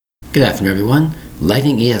Good afternoon, everyone.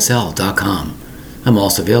 LightningESL.com. I'm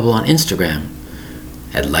also available on Instagram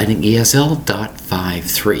at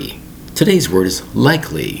lightningesl.53. Today's word is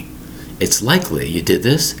likely. It's likely you did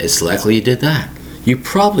this. It's likely you did that. You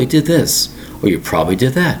probably did this, or you probably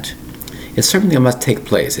did that. It's something that must take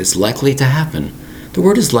place. It's likely to happen. The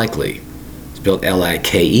word is likely. It's spelled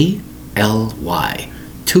L-I-K-E-L-Y.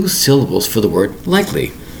 2 syllables for the word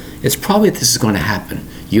likely. It's probably this is going to happen.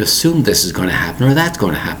 You assume this is going to happen or that's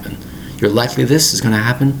going to happen. You're likely this is going to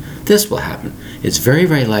happen, this will happen. It's very,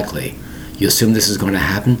 very likely. You assume this is going to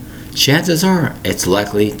happen, chances are it's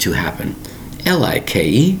likely to happen.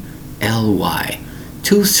 L-I-K-E-L-Y.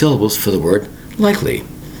 2 syllables for the word likely.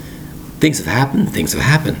 Things have happened, things have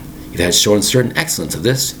happened. You've had shown certain excellence of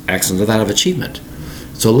this, excellence of that of achievement.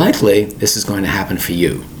 So likely this is going to happen for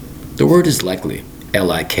you. The word is likely.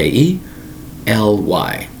 L-I-K-E-L-Y.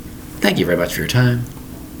 Thank you very much for your time.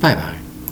 Bye-bye.